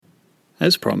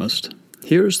As promised,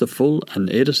 here is the full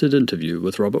unedited interview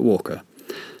with Robert Walker.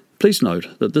 Please note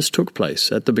that this took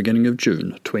place at the beginning of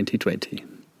June 2020.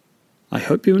 I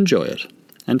hope you enjoy it,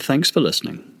 and thanks for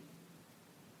listening.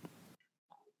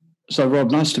 So, Rob,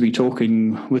 nice to be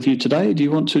talking with you today. Do you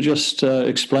want to just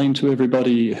explain to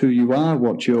everybody who you are,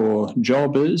 what your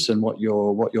job is, and what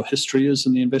your history is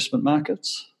in the investment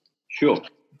markets? Sure.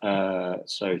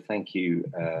 So, thank you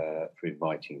for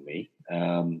inviting me.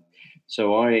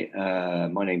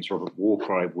 My name's Robert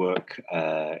Walker. I work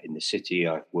in the city.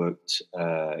 I've worked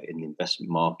in the investment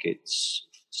markets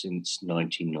since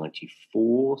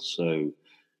 1994. So.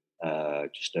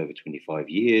 Just over 25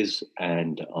 years,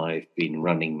 and I've been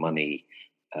running money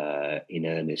in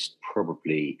earnest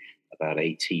probably about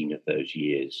 18 of those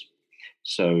years.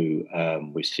 So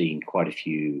we've seen quite a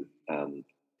few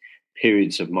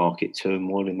periods of market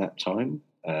turmoil in that time,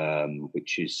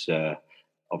 which is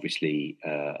obviously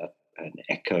an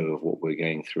echo of what we're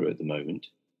going through at the moment.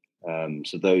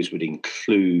 So those would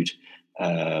include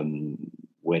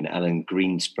when Alan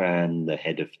Greenspan, the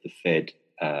head of the Fed,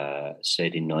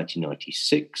 said in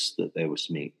 1996 that there was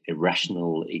some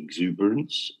irrational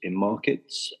exuberance in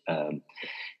markets.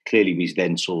 Clearly, we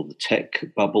then saw the tech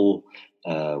bubble,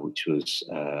 which was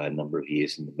a number of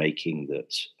years in the making,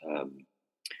 that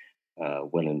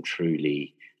well and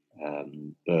truly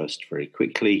burst very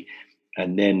quickly.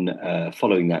 And then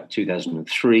following that,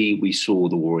 2003, we saw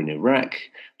the war in Iraq.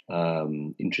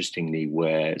 Interestingly,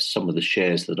 where some of the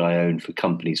shares that I owned for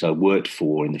companies I worked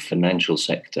for in the financial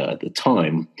sector at the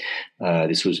time,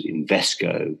 this was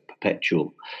Invesco,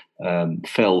 Perpetual,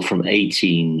 fell from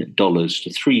 $18 to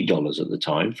 $3 at the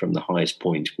time, from the highest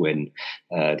point when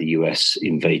the US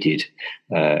invaded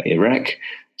Iraq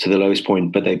to the lowest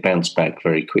point, but they bounced back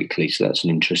very quickly. So that's an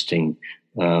interesting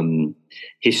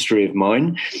history of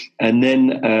mine. And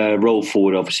then roll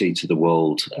forward, obviously, to the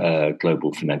world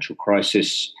global financial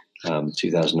crisis,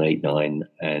 2008, 9,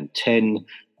 and 10.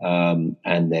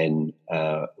 And then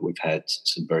we've had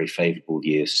some very favorable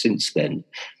years since then.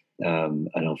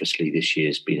 And obviously this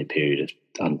year's been a period of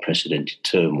unprecedented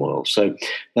turmoil. So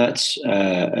that's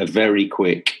a very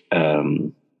quick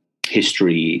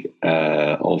history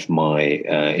of my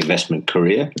investment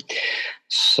career.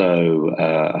 So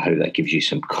I hope that gives you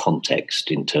some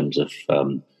context in terms of,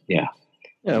 Yeah,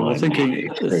 well,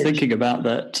 thinking about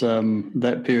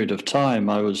that period of time,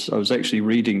 I was actually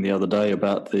reading the other day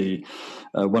about the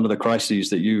one of the crises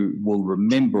that you will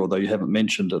remember, although you haven't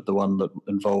mentioned it, the one that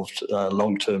involved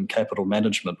long-term capital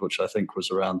management, which I think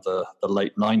was around the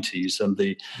late 90s, and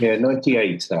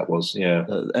 98 that was,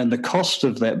 and the cost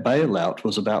of that bailout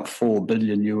was about $4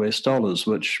 billion US,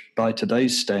 which by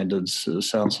today's standards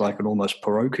sounds like an almost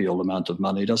parochial amount of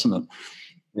money, doesn't it?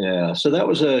 Yeah, so that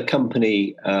was a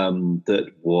company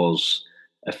that was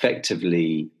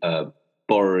effectively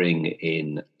borrowing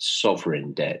in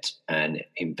sovereign debt and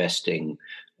investing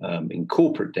in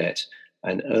corporate debt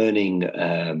and earning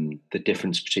the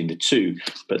difference between the two,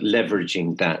 but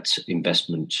leveraging that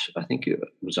investment, I think it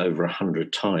was over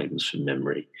 100 times from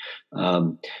memory.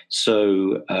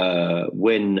 So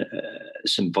when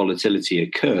some volatility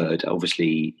occurred,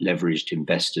 obviously leveraged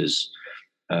investors,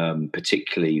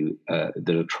 particularly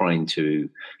that are trying to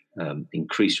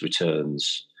increase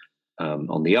returns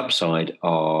on the upside,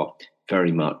 are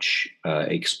very much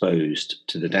exposed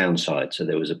to the downside. So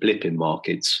there was a blip in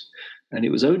markets, and it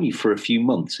was only for a few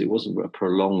months. It wasn't a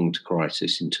prolonged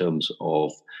crisis in terms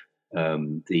of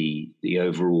the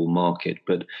overall market.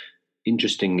 But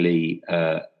interestingly,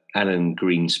 Alan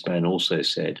Greenspan also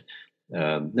said,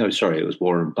 it was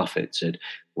Warren Buffett said,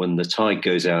 when the tide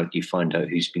goes out, you find out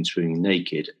who's been swimming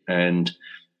naked. And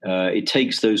it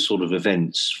takes those sort of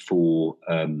events for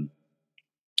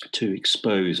to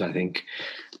expose, I think,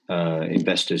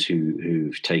 investors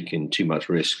who've taken too much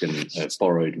risk and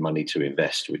borrowed money to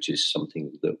invest, which is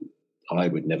something that I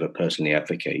would never personally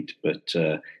advocate. But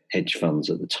hedge funds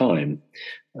at the time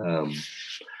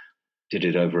did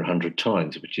it over 100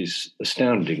 times, which is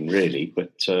astounding, really.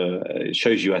 But it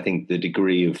shows you, I think, the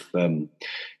degree of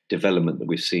development that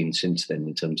we've seen since then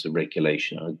in terms of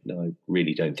regulation. I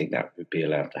really don't think that would be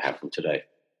allowed to happen today.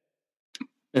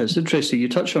 Yeah, it's interesting. You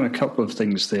touched on a couple of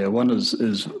things there. One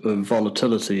is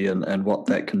volatility and what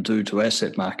that can do to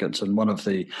asset markets. And one of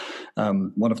the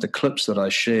clips that I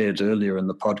shared earlier in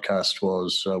the podcast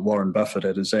was Warren Buffett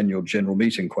at his annual general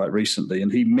meeting quite recently,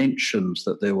 and he mentioned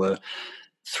that there were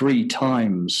 3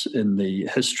 times in the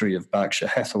history of Berkshire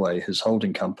Hathaway, his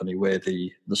holding company, where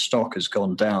the stock has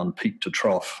gone down peak to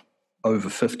trough over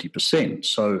 50%.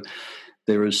 So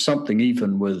there is something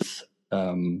even with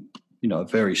a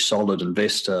very solid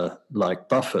investor like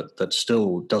Buffett that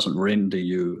still doesn't render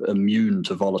you immune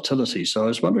to volatility. So I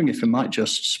was wondering if you might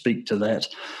just speak to that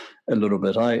a little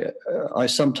bit. I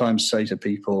sometimes say to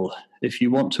people, if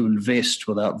you want to invest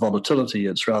without volatility,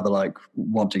 it's rather like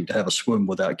wanting to have a swim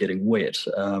without getting wet.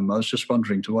 I was just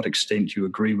wondering to what extent you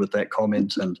agree with that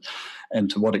comment, and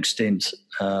to what extent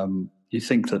you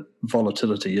think that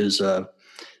volatility is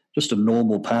just a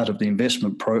normal part of the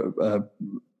investment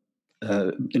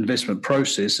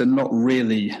process, and not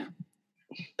really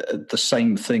the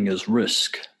same thing as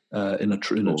risk in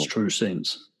its true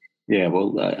sense. Yeah,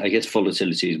 well, I guess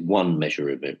volatility is one measure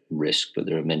of risk, but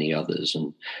there are many others.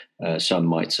 And some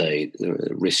might say the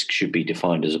risk should be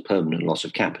defined as a permanent loss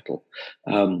of capital.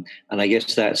 And I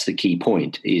guess that's the key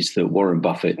point, is that Warren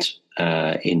Buffett,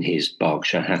 in his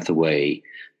Berkshire Hathaway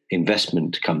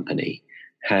investment company,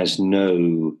 has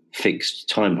no fixed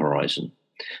time horizon.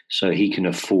 So he can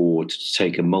afford to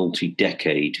take a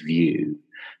multi-decade view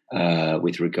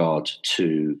with regard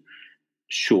to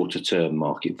shorter-term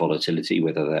market volatility,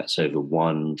 whether that's over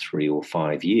 1, 3, or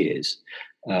 5 years.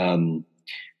 And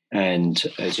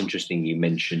it's interesting you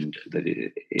mentioned that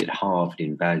it halved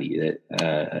in value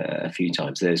a few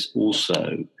times. There's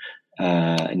also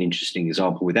an interesting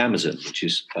example with Amazon, which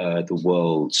is the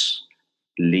world's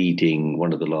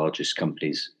one of the largest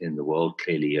companies in the world,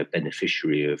 clearly a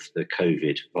beneficiary of the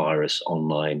COVID virus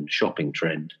online shopping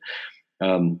trend.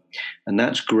 And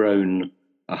that's grown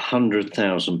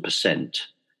 100,000%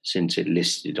 since it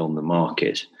listed on the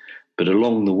market. But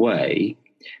along the way,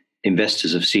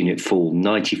 investors have seen it fall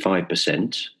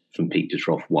 95% from peak to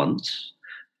trough once,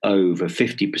 over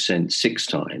 50% 6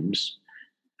 times,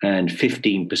 and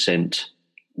 15%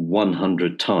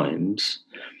 100 times.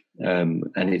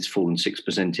 And it's fallen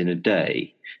 6% in a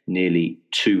day, nearly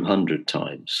 200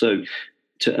 times. So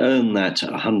to earn that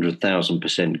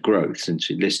 100,000% growth since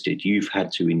it listed, you've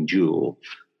had to endure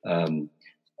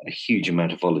a huge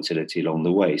amount of volatility along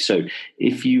the way. So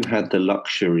if you had the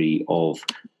luxury of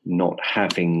not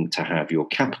having to have your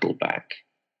capital back,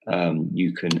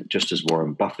 you can, just as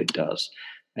Warren Buffett does,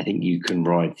 I think you can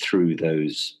ride through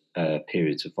those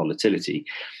periods of volatility.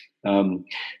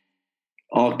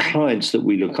 Our clients that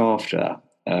we look after,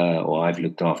 or I've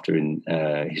looked after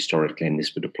historically, and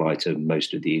this would apply to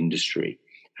most of the industry,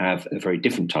 have a very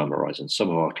different time horizon. Some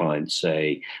of our clients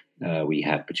say we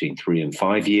have between 3 and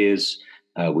 5 years,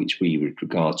 which we would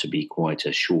regard to be quite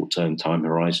a short-term time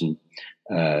horizon.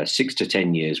 6 to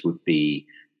 10 years would be,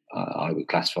 I would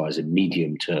classify as a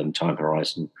medium-term time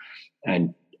horizon.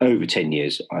 And over 10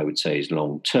 years, I would say, is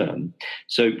long-term.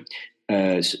 So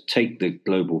take the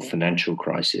global financial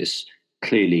crisis.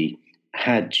 Clearly,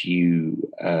 had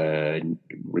you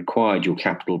required your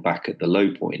capital back at the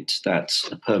low point,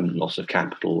 that's a permanent loss of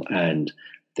capital and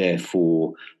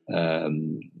therefore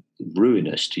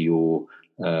ruinous to your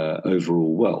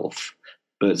overall wealth.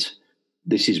 But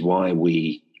this is why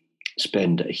we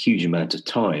spend a huge amount of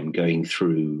time going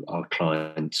through our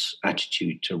clients'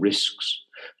 attitude to risks.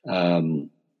 And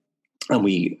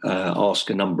we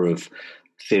ask a number of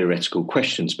theoretical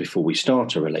questions before we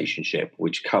start a relationship,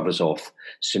 which covers off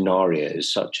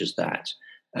scenarios such as that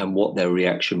and what their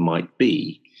reaction might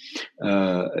be.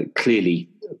 Clearly,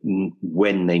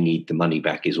 when they need the money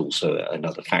back is also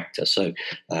another factor. So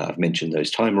I've mentioned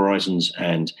those time horizons,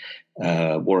 and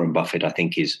Warren Buffett, I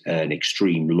think, is an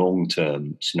extreme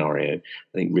long-term scenario.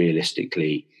 I think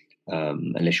realistically,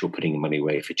 unless you're putting money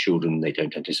away for children, they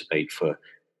don't anticipate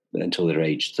until they're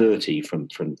age 30 from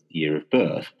the year of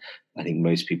birth. I think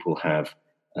most people have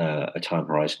a time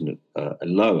horizon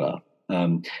lower.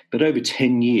 But over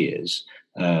 10 years,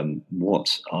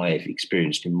 what I've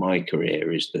experienced in my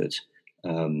career is that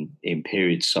in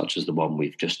periods such as the one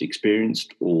we've just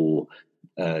experienced, or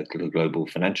the global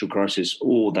financial crisis,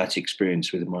 or that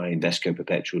experience with my Invesco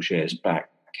perpetual shares back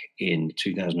in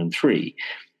 2003,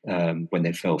 when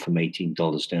they fell from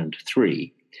 $18 down to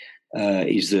 $3,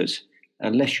 is that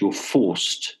unless you're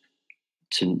forced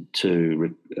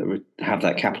to have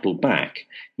that capital back,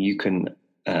 you can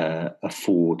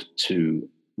afford to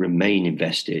remain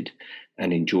invested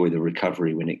and enjoy the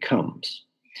recovery when it comes.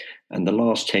 And the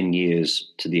last 10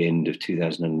 years to the end of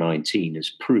 2019 has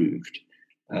proved,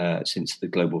 since the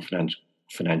global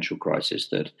financial crisis,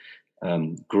 that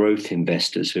growth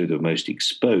investors who are the most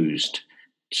exposed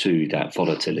to that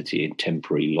volatility and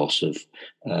temporary loss of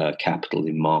capital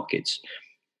in markets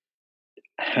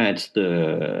had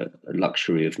the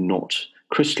luxury of not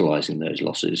crystallizing those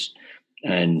losses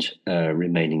and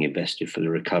remaining invested for the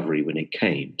recovery when it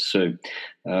came. So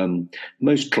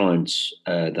most clients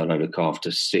that I look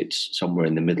after sit somewhere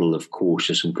in the middle of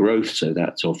cautious and growth, so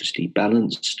that's obviously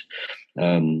balanced.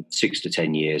 6 to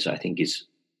 10 years, I think, is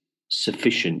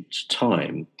sufficient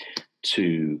time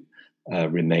to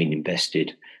remain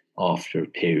invested after a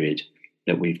period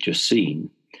that we've just seen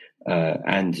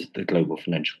and the global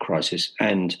financial crisis,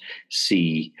 and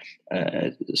see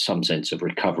some sense of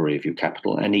recovery of your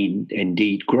capital and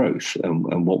indeed growth.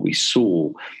 And what we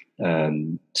saw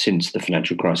since the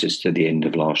financial crisis to the end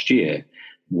of last year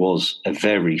was a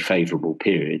very favourable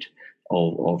period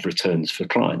of returns for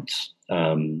clients.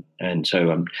 And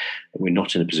so we're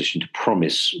not in a position to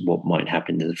promise what might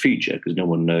happen in the future, because no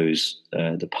one knows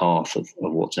the path of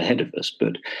what's ahead of us.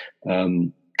 But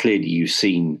clearly you've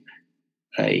seen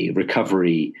a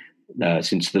recovery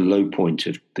since the low point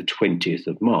of the 20th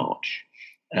of March.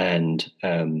 And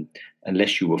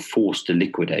unless you were forced to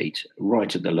liquidate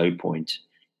right at the low point,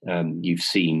 you've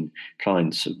seen,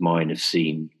 clients of mine have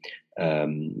seen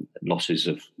losses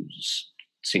of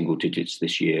single digits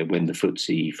this year, when the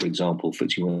FTSE, for example,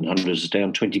 FTSE 100 is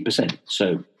down 20%.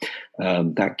 So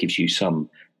that gives you some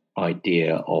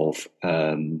idea of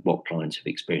what clients have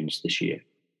experienced this year.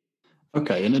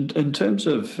 Okay, and in terms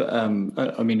of,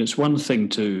 I mean, it's one thing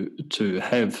to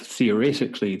have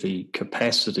theoretically the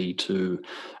capacity to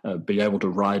be able to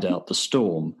ride out the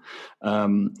storm.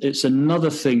 It's another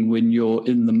thing when you're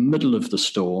in the middle of the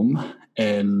storm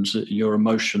and your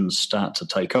emotions start to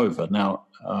take over. Now,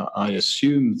 I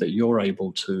assume that you're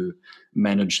able to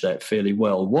manage that fairly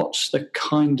well. What's the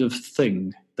kind of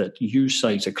thing that you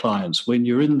say to clients when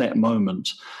you're in that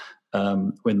moment?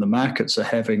 When the markets are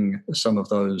having some of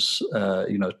those,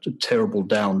 terrible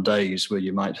down days where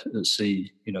you might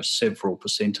see, several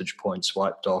percentage points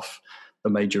wiped off the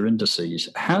major indices,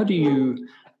 how do you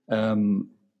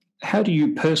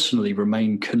personally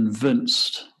remain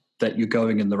convinced that you're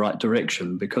going in the right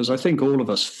direction? Because I think all of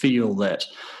us feel that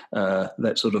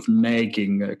that sort of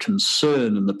nagging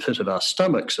concern in the pit of our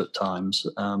stomachs at times,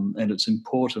 and it's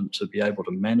important to be able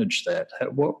to manage that.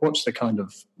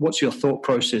 What's your thought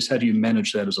process? How do you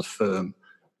manage that as a firm?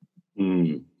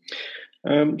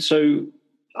 So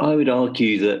I would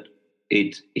argue that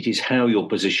it is how you're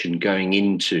positioned going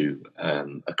into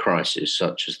a crisis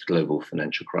such as the global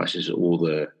financial crisis, or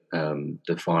the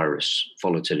virus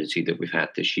volatility that we've had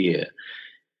this year,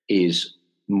 is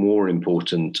more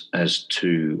important as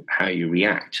to how you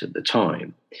react at the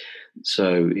time.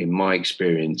 So in my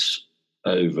experience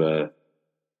over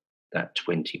that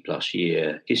 20 plus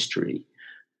year history,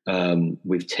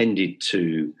 we've tended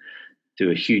to do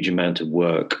a huge amount of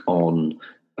work on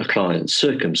a client's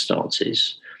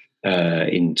circumstances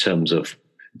in terms of,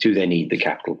 do they need the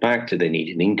capital back? Do they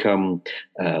need an income?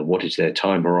 What is their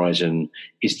time horizon?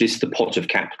 Is this the pot of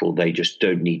capital they just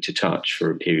don't need to touch for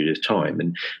a period of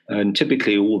time? And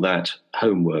typically all that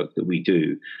homework that we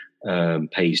do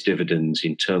pays dividends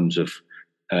in terms of,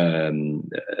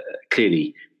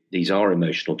 clearly these are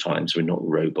emotional times. We're not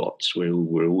robots. We're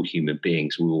all human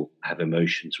beings. We all have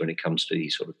emotions when it comes to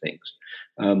these sort of things.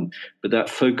 But that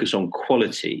focus on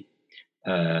quality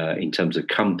in terms of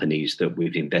companies that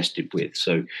we've invested with.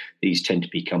 So these tend to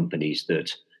be companies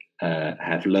that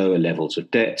have lower levels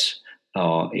of debt,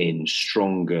 are in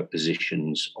stronger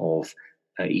positions of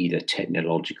either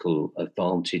technological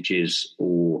advantages,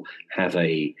 or have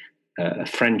a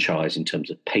franchise in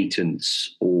terms of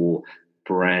patents or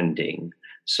branding,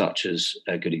 such as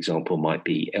a good example might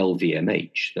be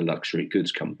LVMH, the luxury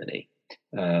goods company.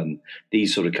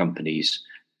 These sort of companies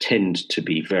tend to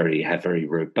be have very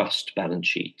robust balance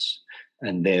sheets,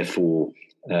 and therefore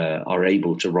are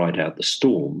able to ride out the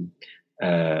storm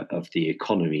of the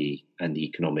economy and the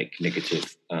economic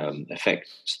negative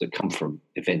effects that come from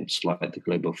events like the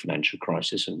global financial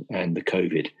crisis and the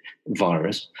COVID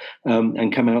virus,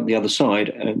 and come out the other side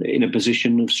in a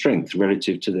position of strength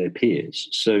relative to their peers.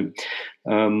 So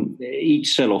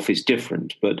each sell-off is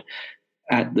different, but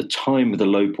at the time of the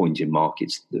low point in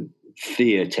markets, the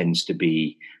fear tends to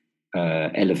be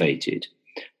elevated,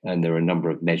 and there are a number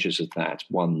of measures of that.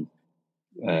 One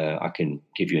I can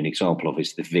give you an example of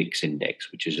is the VIX index,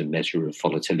 which is a measure of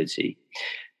volatility,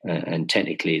 and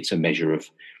technically it's a measure of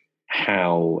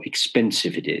how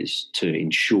expensive it is to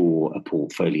insure a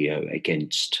portfolio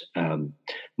against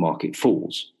market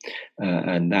falls,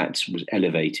 and that was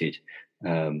elevated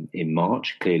in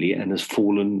March, clearly, and has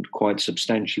fallen quite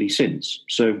substantially since.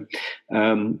 So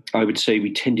I would say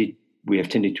we have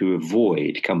tended to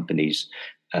avoid companies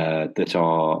that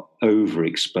are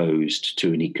overexposed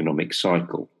to an economic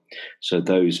cycle. So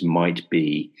those might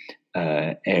be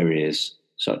areas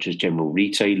such as general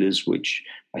retailers, which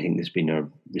I think there's been a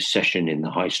recession in the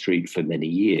high street for many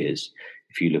years.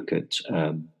 If you look at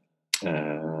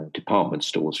department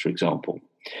stores, for example,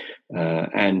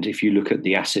 And if you look at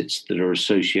the assets that are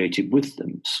associated with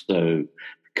them, so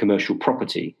commercial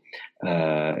property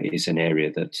is an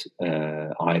area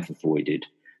that I've avoided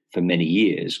for many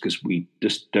years because we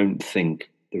just don't think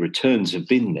the returns have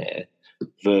been there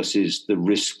versus the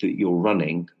risk that you're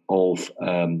running of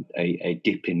a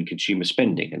dip in consumer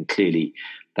spending. And clearly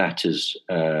that has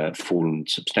fallen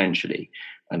substantially.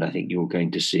 And I think you're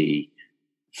going to see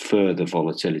further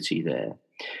volatility there.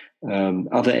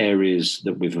 Other areas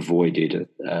that we've avoided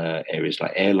are areas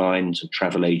like airlines and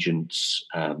travel agents,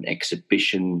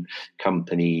 exhibition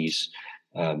companies,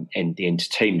 and the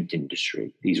entertainment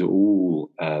industry. These are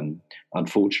all,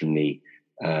 unfortunately,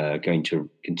 going to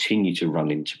continue to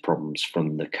run into problems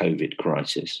from the COVID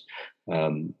crisis.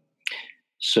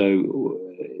 So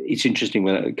it's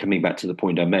interesting, coming back to the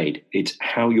point I made, it's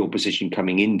how you're positioned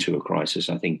coming into a crisis,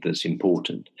 I think, that's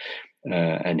important.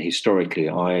 And historically,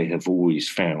 I have always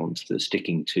found that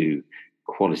sticking to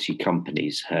quality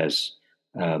companies has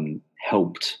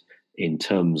helped in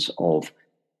terms of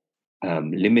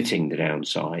limiting the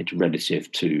downside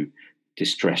relative to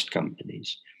distressed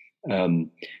companies.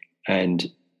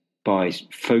 And by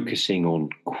focusing on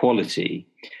quality,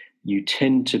 you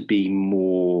tend to be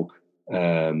more,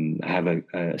 have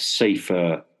a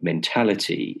safer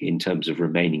mentality in terms of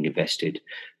remaining invested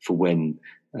for when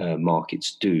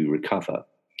markets do recover.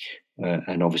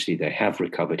 And obviously they have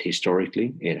recovered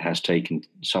historically. It has taken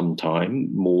some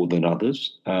time, more than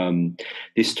others.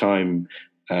 This time,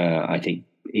 I think,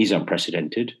 is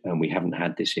unprecedented, and we haven't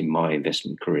had this in my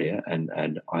investment career.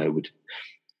 And I would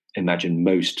imagine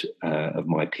most of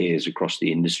my peers across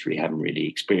the industry haven't really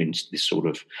experienced this sort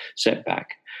of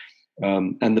setback.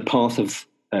 And the path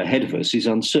ahead of us is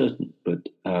uncertain, but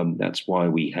that's why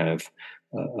we have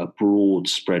a broad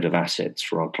spread of assets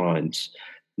for our clients,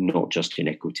 not just in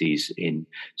equities, in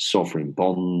sovereign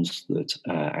bonds that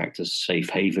act as a safe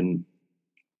haven.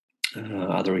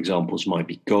 Other examples might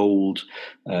be gold,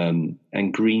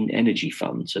 and green energy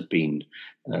funds have been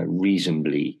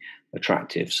reasonably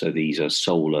attractive. So these are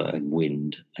solar and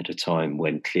wind at a time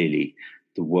when clearly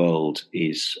the world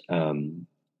is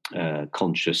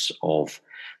conscious of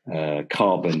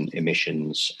carbon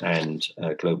emissions and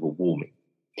global warming.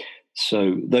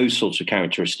 So those sorts of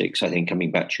characteristics, I think,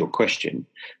 coming back to your question,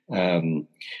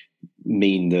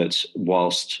 mean that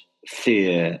whilst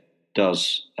fear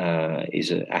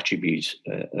is an attribute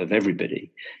of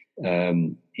everybody,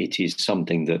 it is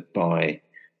something that by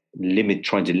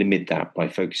trying to limit that by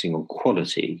focusing on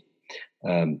quality,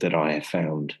 that I have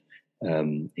found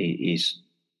is,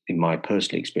 in my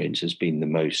personal experience, has been the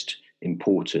most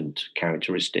important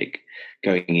characteristic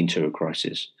going into a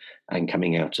crisis and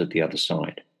coming out at the other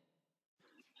side.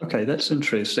 Okay, that's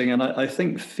interesting, and I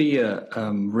think fear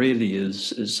really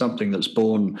is something that's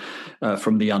born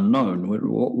from the unknown.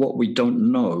 What we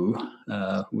don't know,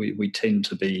 we tend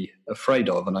to be afraid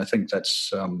of, and I think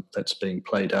that's being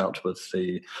played out with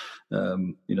the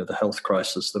the health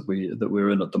crisis that we're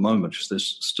in at the moment.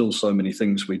 There's still so many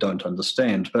things we don't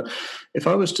understand. But if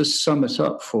I was to sum it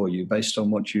up for you, based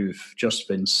on what you've just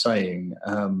been saying,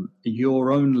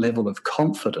 your own level of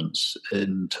confidence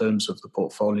in terms of the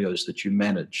portfolios that you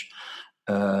manage,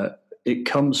 it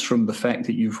comes from the fact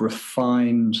that you've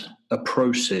refined a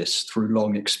process through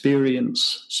long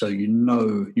experience, so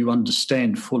you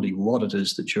understand fully what it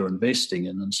is that you're investing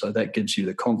in, and so that gives you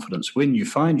the confidence when you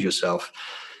find yourself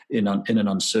in an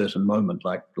uncertain moment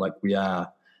like we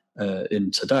are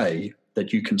in today,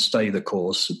 that you can stay the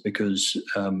course because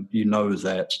you know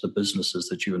that the businesses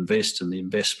that you invest in, the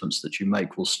investments that you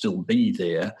make, will still be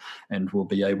there and will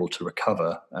be able to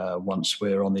recover once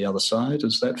we're on the other side.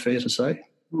 Is that fair to say?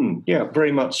 Yeah,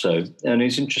 very much so. And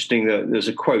it's interesting that there's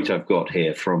a quote I've got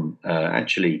here from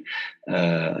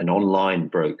an online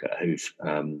broker who've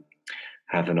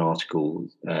have an article,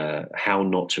 How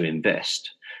Not to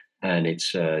Invest. And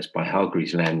it's by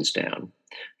Hargreaves Lansdown,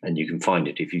 and you can find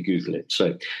it if you Google it.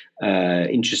 So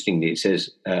interestingly, it says,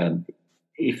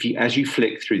 as you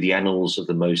flick through the annals of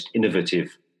the most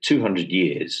innovative 200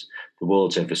 years the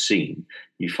world's ever seen,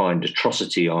 you find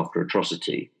atrocity after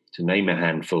atrocity. To name a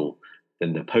handful: the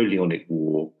Napoleonic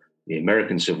War, the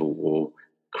American Civil War,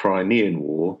 Crimean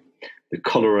War, the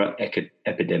cholera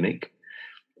epidemic,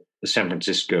 the San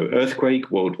Francisco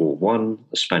earthquake, World War I,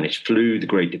 the Spanish flu, the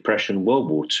Great Depression, World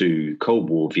War II, Cold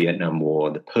War, Vietnam War,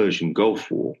 the Persian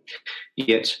Gulf War.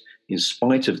 Yet, in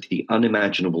spite of the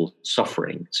unimaginable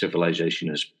suffering, civilization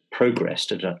has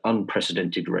progressed at an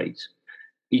unprecedented rate.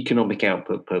 Economic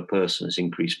output per person has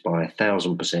increased by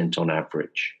 1,000% on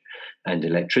average. And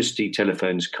electricity,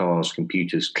 telephones, cars,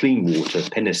 computers, clean water,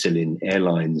 penicillin,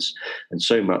 airlines, and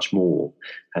so much more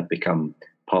have become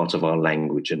part of our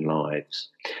language and lives.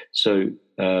 So,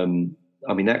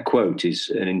 that quote is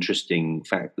an interesting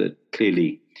fact that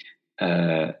clearly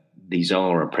these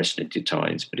are unprecedented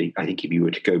times. But I think if you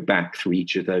were to go back through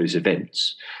each of those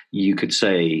events, you could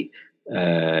say,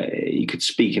 you could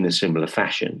speak in a similar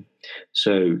fashion.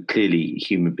 So clearly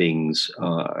human beings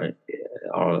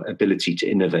our ability to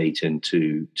innovate and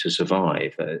to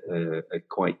survive are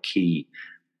quite key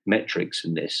metrics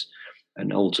in this.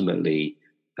 And ultimately,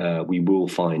 we will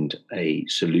find a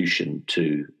solution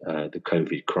to the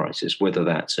COVID crisis, whether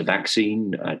that's a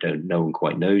vaccine, no one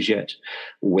quite knows yet,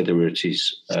 or whether it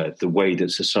is the way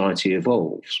that society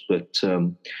evolves. But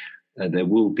there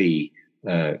will be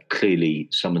clearly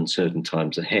some uncertain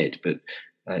times ahead. But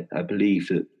I believe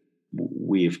that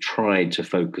we have tried to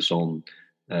focus on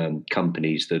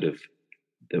companies that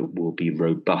will be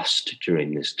robust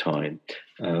during this time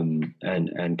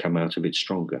and come out of it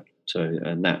stronger. So,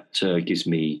 and that gives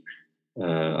me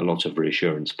a lot of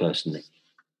reassurance personally.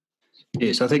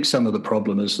 Yes, I think some of the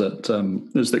problem is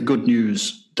that good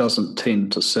news doesn't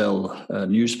tend to sell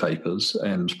newspapers,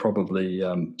 and probably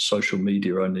social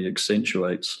media only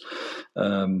accentuates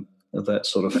that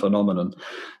sort of phenomenon.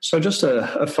 So just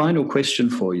a final question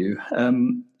for you.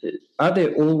 Are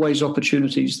there always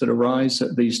opportunities that arise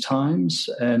at these times?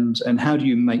 And how do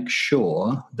you make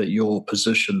sure that you're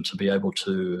positioned to be able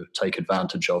to take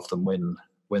advantage of them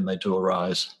when they do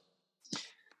arise?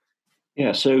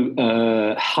 Yeah, so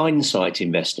hindsight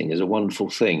investing is a wonderful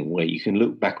thing where you can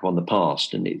look back on the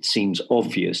past and it seems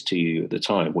obvious to you at the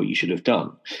time what you should have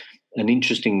done. And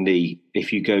interestingly,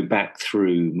 if you go back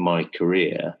through my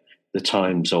career, the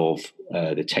times of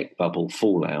the tech bubble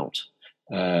fallout,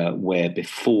 where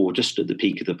before, just at the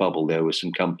peak of the bubble, there were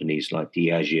some companies like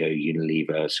Diageo,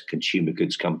 Unilever, consumer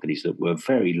goods companies that were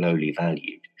very lowly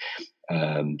valued,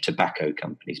 tobacco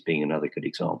companies being another good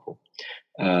example.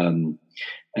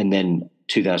 And then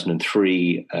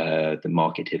 2003, the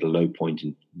market hit a low point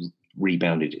and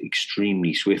rebounded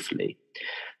extremely swiftly.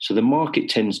 So the market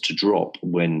tends to drop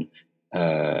when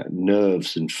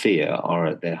nerves and fear are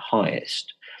at their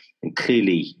highest. And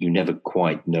clearly, you never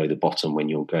quite know the bottom when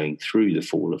you're going through the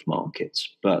fall of markets.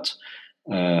 But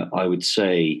I would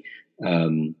say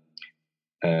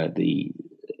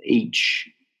each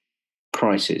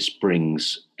crisis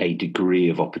brings a degree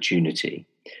of opportunity.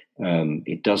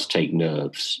 It does take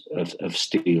nerves of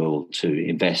steel to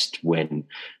invest when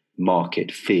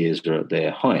market fears are at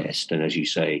their highest. And as you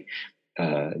say,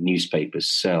 newspapers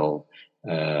sell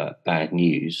bad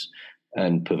news.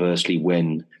 And perversely,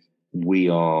 when we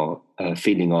are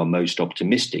feeling our most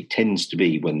optimistic tends to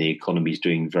be when the economy is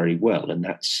doing very well. And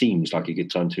that seems like a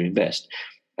good time to invest.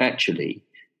 Actually,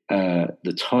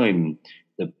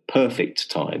 the perfect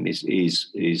time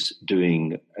is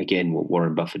doing, again, what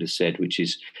Warren Buffett has said, which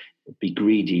is be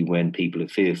greedy when people are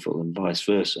fearful and vice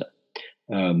versa.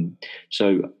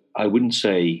 So I wouldn't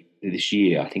say this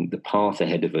year, I think the path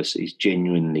ahead of us is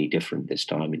genuinely different this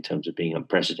time in terms of being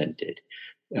unprecedented.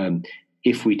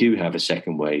 If we do have a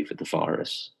second wave of the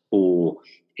virus, or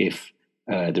if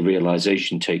the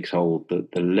realization takes hold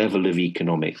that the level of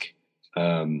economic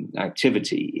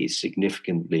activity is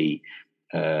significantly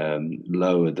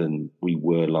lower than we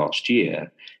were last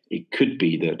year, it could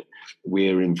be that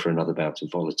we're in for another bout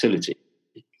of volatility.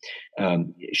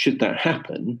 Should that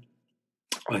happen,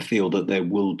 I feel that there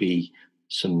will be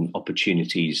some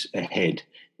opportunities ahead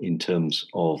in terms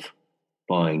of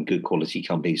buying good quality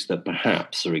companies that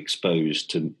perhaps are exposed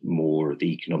to more of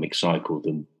the economic cycle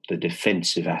than the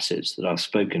defensive assets that I've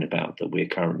spoken about that we're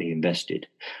currently invested.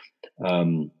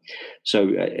 So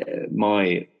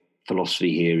my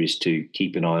philosophy here is to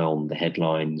keep an eye on the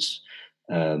headlines,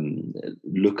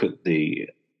 look at the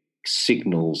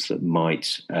signals that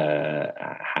might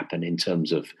happen in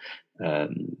terms of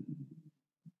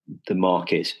the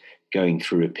market going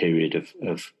through a period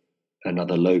of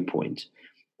another low point.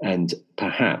 And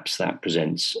perhaps that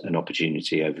presents an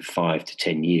opportunity over 5 to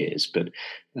 10 years. But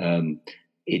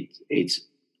it's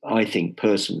I think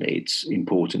personally, it's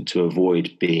important to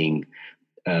avoid being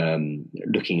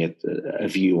looking at a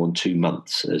view on 2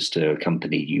 months as to a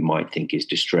company you might think is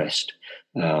distressed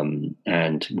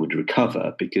and would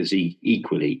recover, because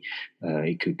equally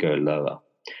it could go lower.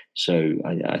 So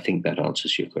I think that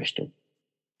answers your question.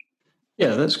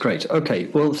 Yeah, that's great. Okay,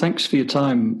 well, thanks for your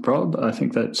time, Rob. I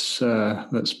think that's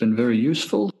been very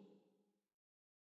useful,